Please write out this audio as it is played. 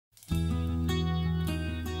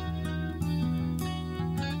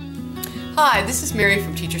Hi, this is Mary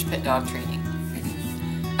from Teacher's Pet Dog Training.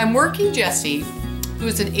 I'm working Jessie, who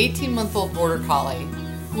is an 18-month-old Border Collie,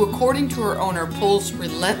 who according to her owner pulls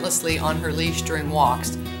relentlessly on her leash during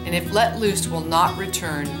walks and if let loose will not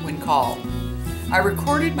return when called. I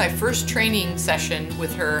recorded my first training session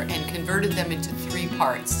with her and converted them into 3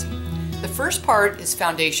 parts. The first part is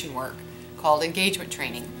foundation work, called engagement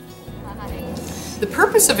training. The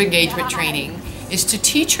purpose of engagement training is to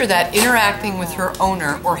teach her that interacting with her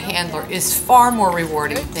owner or handler is far more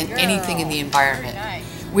rewarding than anything in the environment.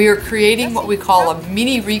 We are creating what we call a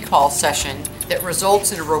mini recall session that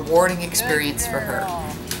results in a rewarding experience for her.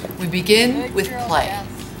 We begin with play.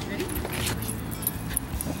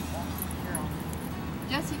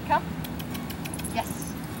 Jessie, come.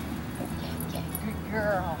 Yes. Good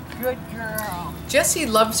girl. Good girl. Jessie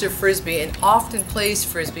loves her Frisbee and often plays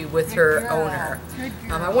Frisbee with her owner.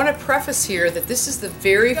 I want to preface here that this is the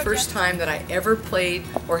very first time that I ever played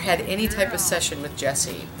or had any type of session with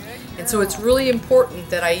Jessie. And so it's really important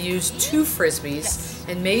that I used 2 Frisbees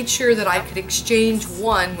and made sure that I could exchange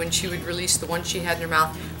one when she would release the one she had in her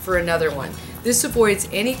mouth for another one. This avoids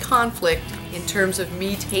any conflict in terms of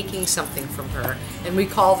me taking something from her, and we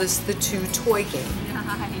call this the 2 toy game.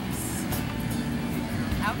 Nice.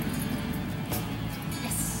 Out.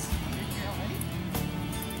 Yes. Good girl, ready?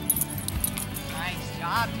 Nice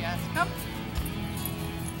job, Jess. Come.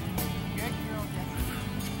 Good girl, Jess.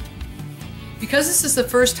 Because this is the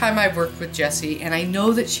first time I've worked with Jessie and I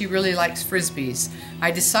know that she really likes Frisbees,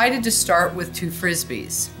 I decided to start with 2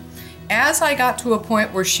 Frisbees. As I got to a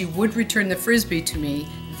point where she would return the Frisbee to me,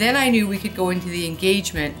 then I knew we could go into the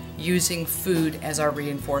engagement using food as our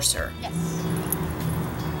reinforcer. Yes.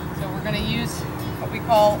 So we're going to use what we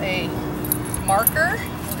call a marker.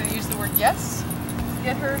 We're going to use the word yes to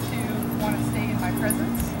get her to want to stay in my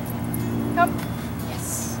presence. Come.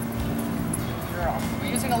 Yes. Good girl.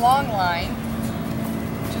 We're using a long line,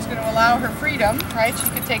 which is going to allow her freedom, right? She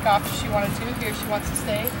could take off if she wanted to. Here she wants to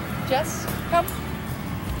stay. Jess, come.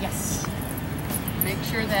 Yes. Make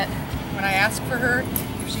sure that when I ask for her,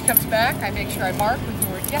 if she comes back, I make sure I mark with the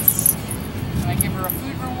word yes. And I give her a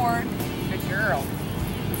food reward. Good girl.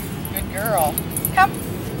 Good girl. Come.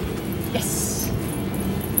 Yes.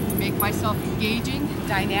 Make myself engaging,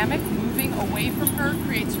 dynamic, moving away from her,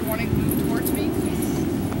 creates her wanting to move towards me. Yes.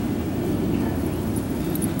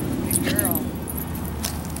 Good girl.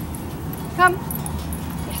 Come.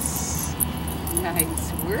 Yes.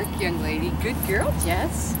 Nice work, young lady. Good girl,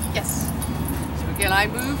 Jess. Yes. So again, I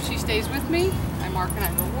move, she stays with me. I mark and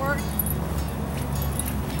I reward.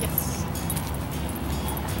 Yes.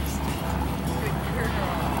 Good girl.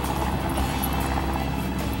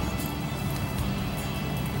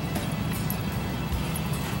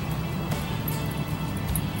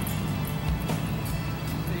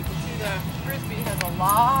 So you can see the Frisbee has a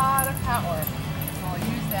lot of power. So I'll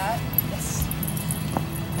use that. Yes.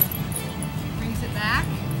 She brings it back.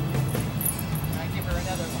 And I give her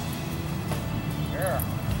another one. Girl.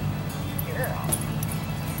 Girl.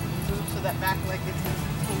 Move so that back leg gets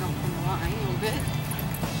hung up from the line a little bit.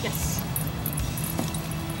 Yes.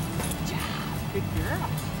 Good job. Good girl.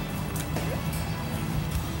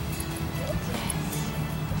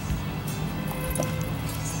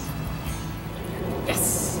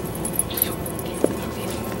 Yes.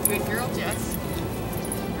 Good girl, Jess.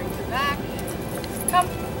 Brings it back. Come.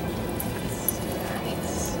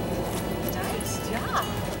 Nice. Nice job.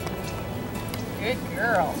 Good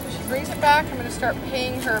girl. So she brings it back. I'm going to start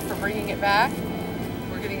paying her for bringing it back.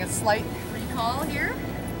 We're getting a slight recall here.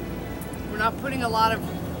 We're not putting a lot of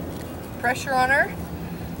pressure on her.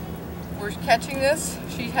 We're catching this.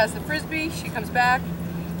 She has the Frisbee. She comes back.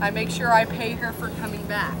 I make sure I pay her for coming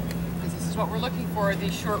back. Because this is what we're looking for,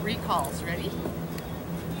 these short recalls. Ready?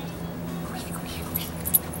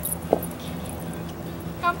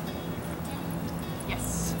 Come.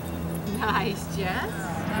 Yes. Nice, Jess.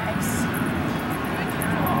 Nice.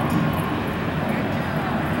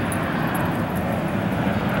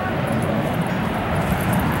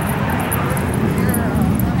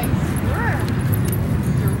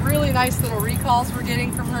 Nice little recalls we're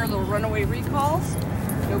getting from her, little runaway recalls.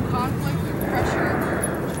 No conflict, no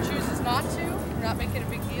pressure. She chooses not to. We're not making a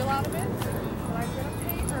big deal out of it. But I'm going to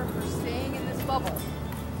pay her for staying in this bubble.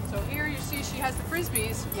 So here you see she has the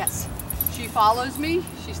Frisbees. Yes. She follows me.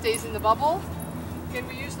 She stays in the bubble. Again,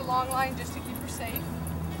 we use the long line just to keep her safe.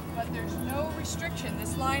 But there's no restriction.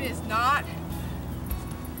 This line is not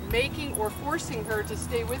making or forcing her to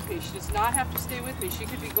stay with me. She does not have to stay with me. She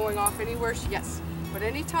could be going off anywhere. Yes. But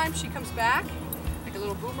anytime she comes back, like a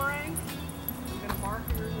little boomerang, I'm going to mark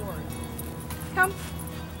and reward. Come.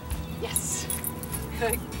 Yes.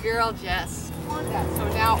 Good girl, Jess. reward that. So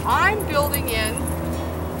now I'm building in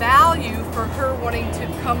value for her wanting to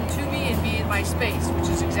come to me and be in my space, which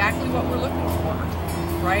is exactly what we're looking for,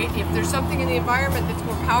 right? If there's something in the environment that's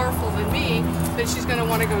more powerful than me, then she's going to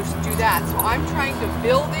want to go do that. So I'm trying to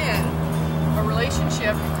build in a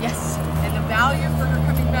relationship, yes, and the value for her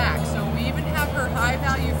coming back. So we even have her high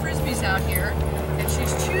value frisbees out here, and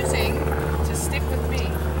she's choosing to stick with me.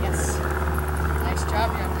 Yes. Nice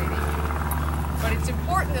job, young lady. But it's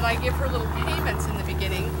important that I give her little payments in the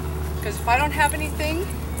beginning, because if I don't have anything,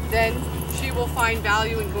 then she will find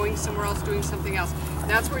value in going somewhere else, doing something else. And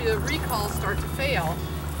that's where the recalls start to fail,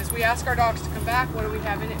 because we ask our dogs to come back, what do we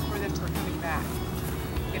have in it for them for coming back?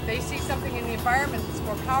 If they see something in the environment that's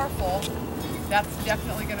more powerful, that's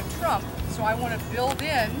definitely going to trump. So I want to build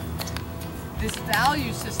in this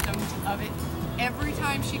value system of it. Every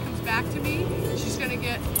time she comes back to me, she's going to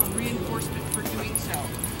get a reinforcement for doing so.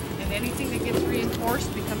 And anything that gets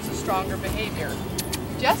reinforced becomes a stronger behavior.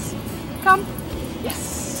 Jess, come.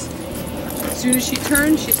 Yes. As soon as she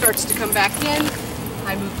turns, she starts to come back in.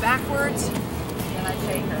 I move backwards, and I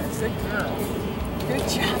pay her. Good girl. Good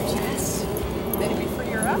job, Jess. Then we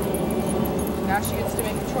free her up. Now she gets to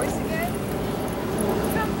make a choice again.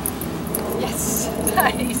 Come. Yes.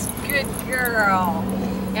 Nice. Good girl.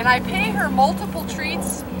 And I pay her multiple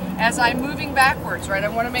treats as I'm moving backwards, right? I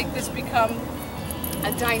want to make this become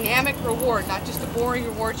a dynamic reward, not just a boring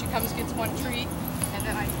reward. She comes, gets one treat, and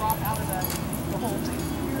then I drop out of the whole thing.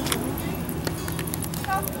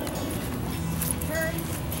 Come. Turn.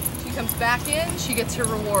 She comes back in, she gets her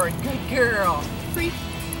reward. Good girl. Free.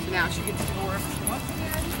 So now she gets to go wherever she wants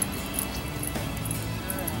again.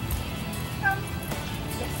 Come.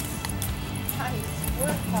 Yes. Nice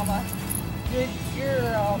work, Mama. Good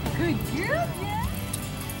girl. Good girl, yeah.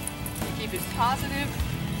 You keep it positive.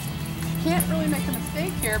 Can't really make a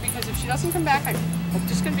mistake here, because if she doesn't come back, I'm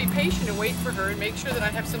just going to be patient and wait for her and make sure that I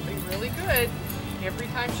have something really good every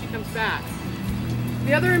time she comes back.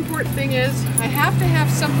 The other important thing is I have to have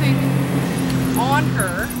something on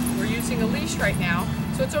her. We're using a leash right now,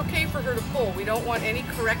 so it's okay for her to pull. We don't want any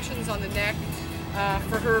corrections on the neck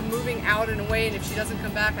for her moving out and away, and if she doesn't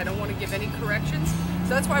come back, I don't want to give any corrections. So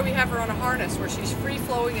that's why we have her on a harness where she's free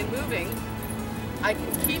flowing and moving. I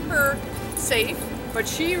can keep her safe, but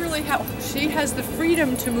she has the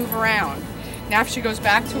freedom to move around. Now if she goes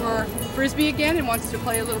back to her frisbee again and wants to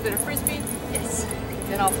play a little bit of frisbee, yes,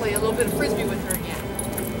 then I'll play a little bit of frisbee with her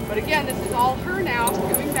again. But again, this is all her now,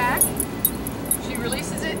 coming back. She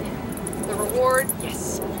releases it, the reward,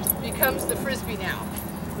 yes, becomes the frisbee now.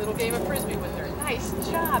 Little game of frisbee with her. Nice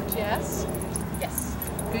job, Jess. Yes,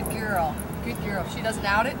 good girl, good girl. If she doesn't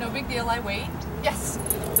out it, no big deal, I wait. Yes,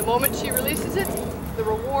 the moment she releases it, the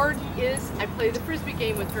reward is I play the frisbee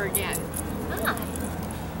game with her again. Ah,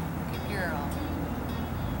 good girl.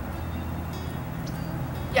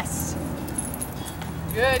 Yes.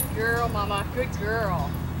 Good girl, Mama. Good girl.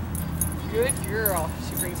 Good girl.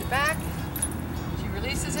 She brings it back. She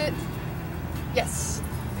releases it. Yes.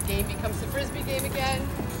 The game becomes the frisbee game again.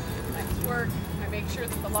 Nice work. I make sure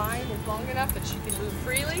that the line is long enough that she can move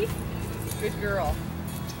freely. Good girl.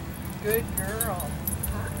 Good girl.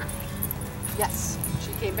 Yes,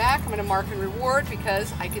 she came back. I'm going to mark and reward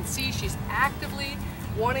because I can see she's actively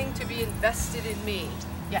wanting to be invested in me.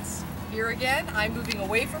 Yes, here again, I'm moving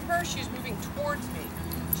away from her. She's moving towards me.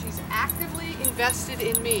 She's actively invested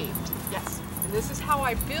in me. Yes, and this is how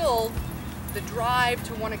I build the drive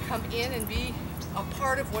to want to come in and be a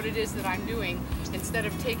part of what it is that I'm doing instead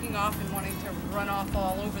of taking off and wanting to run off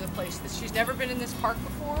all over the place. She's never been in this park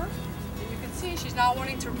before, and you can see she's not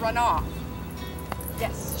wanting to run off.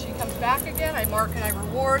 Yes, she comes back again, I mark and I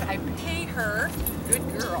reward, I pay her, good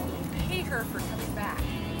girl, I pay her for coming back.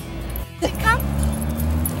 Did it come?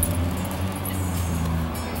 Yes.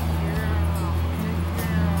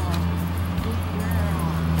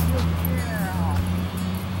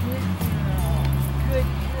 Good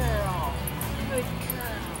girl, good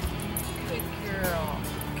girl, good girl,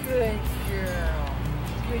 good girl,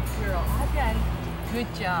 good girl, again, good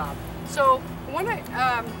job. So when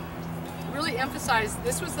I really emphasize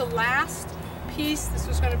this was the last piece, this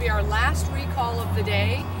was going to be our last recall of the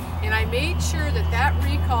day, and I made sure that that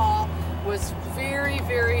recall was very,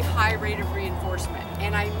 very high rate of reinforcement,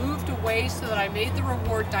 and I moved away so that I made the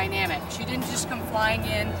reward dynamic. She didn't just come flying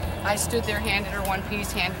in, I stood there, handed her one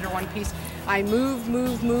piece, I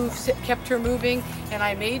moved, kept her moving, and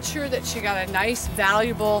I made sure that she got a nice,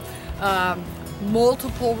 valuable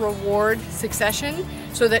multiple reward succession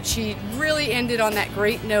so that she really ended on that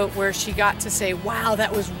great note where she got to say, wow,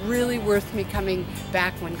 that was really worth me coming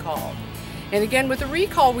back when called. And again, with a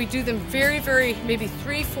recall, we do them very, maybe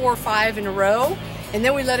 3, 4, 5 in a row, and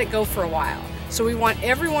then we let it go for a while. So we want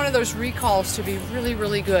every one of those recalls to be really,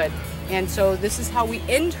 really good. And so this is how we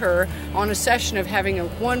end her on a session of having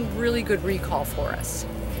one really good recall for us.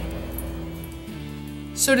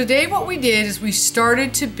 So today what we did is we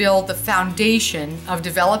started to build the foundation of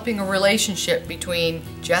developing a relationship between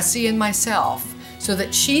Jessie and myself, so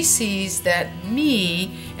that she sees that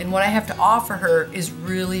me and what I have to offer her is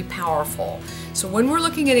really powerful. So when we're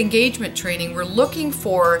looking at engagement training, we're looking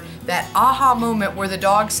for that aha moment where the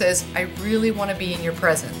dog says, I really want to be in your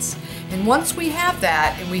presence. And once we have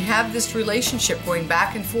that and we have this relationship going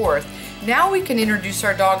back and forth, now we can introduce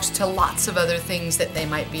our dogs to lots of other things that they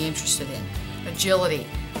might be interested in. Agility,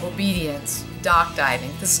 obedience, dock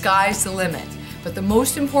diving, the sky's the limit. But the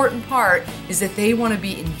most important part is that they want to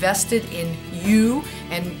be invested in you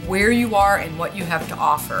and where you are and what you have to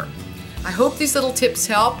offer. I hope these little tips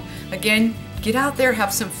help. Again, get out there,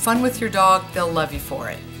 have some fun with your dog. They'll love you for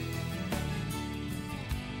it.